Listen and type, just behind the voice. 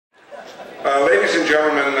Ladies and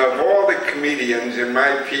gentlemen, of all the comedians in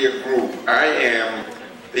my peer group, I am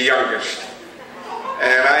the youngest.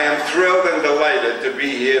 And I am thrilled and delighted to be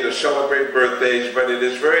here to celebrate birthdays, but it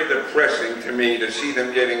is very depressing to me to see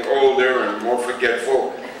them getting older and more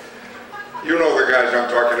forgetful. You know the guys I'm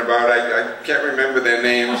talking about. I can't remember their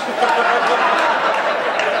names.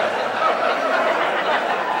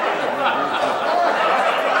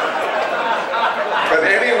 But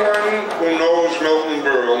anyone who knows Milton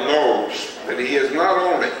Berle knows that he is not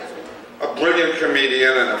only a brilliant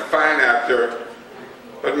comedian and a fine actor,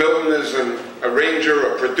 but Milton is an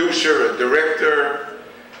arranger, a producer, a director,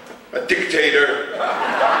 a dictator.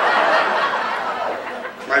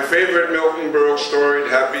 My favorite Milton Berle story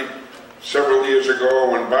happened several years ago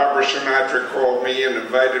when Barbara Sinatra called me and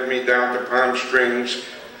invited me down to Palm Springs.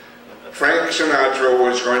 Frank Sinatra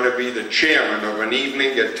was going to be the chairman of an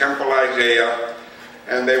evening at Temple Isaiah,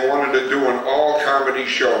 and they wanted to do an all-comedy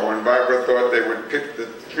show, and Barbara thought they would pick the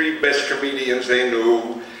 3 best comedians they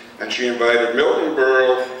knew, and she invited Milton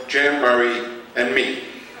Berle, Jan Murray, and me.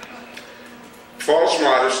 False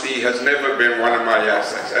modesty has never been one of my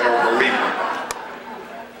assets. I don't believe it.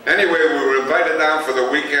 Anyway, we were invited down for the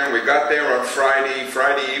weekend. We got there on Friday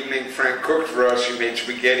evening. Frank cooked for us. He made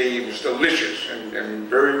spaghetti. It was delicious and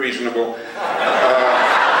very reasonable.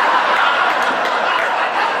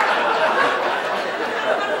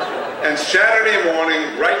 And Saturday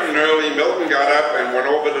morning, bright and early, Milton got up and went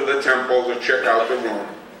over to the temple to check out the room.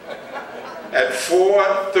 At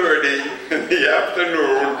 4:30 in the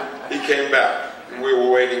afternoon, he came back. And we were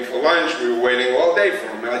waiting for lunch. We were waiting all day for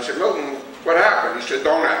him. And I said, Milton, what happened? He said,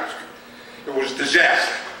 don't ask. It was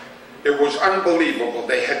disaster. It was unbelievable.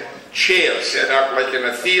 They had chairs set up like in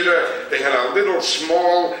a theater. They had a little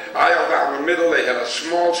small aisle down the middle. They had a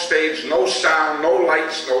small stage, no sound, no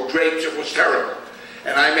lights, no drapes. It was terrible.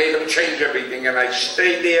 And I made them change everything. And I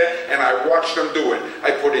stayed there and I watched them do it. I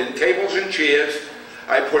put in tables and chairs.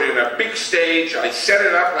 I put in a big stage. I set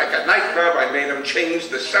it up like a nightclub. I made them change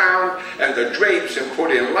the sound and the drapes and put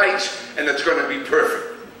in lights. And it's going to be perfect.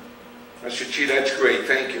 I said, gee, that's great,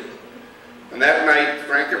 thank you. And that night,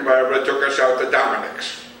 Frank and Barbara took us out to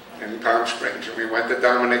Dominic's in Palm Springs. And we went to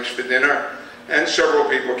Dominic's for dinner, and several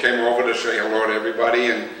people came over to say hello to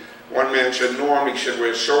everybody. And one man said, Norm, he said,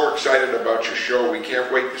 we're so excited about your show. We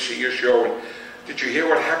can't wait to see your show. And did you hear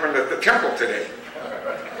what happened at the temple today?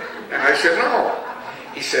 And I said, no.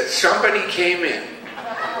 He said, somebody came in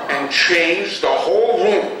and changed the whole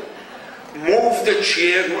room, moved the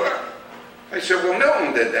chair. I said, well,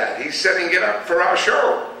 Milton did that. He's setting it up for our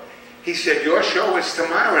show. He said, your show is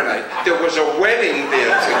tomorrow night. There was a wedding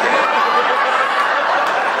there today.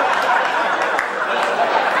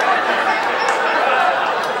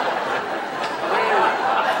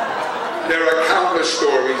 There are countless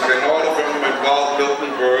stories, and all of them involve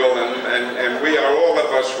Milton Berle, and we are, all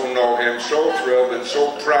of us who know him, so thrilled and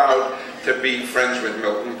so proud to be friends with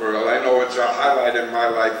Milton Berle. I know it's a highlight in my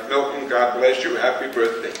life. Milton, God bless you. Happy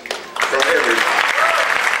birthday. From everybody.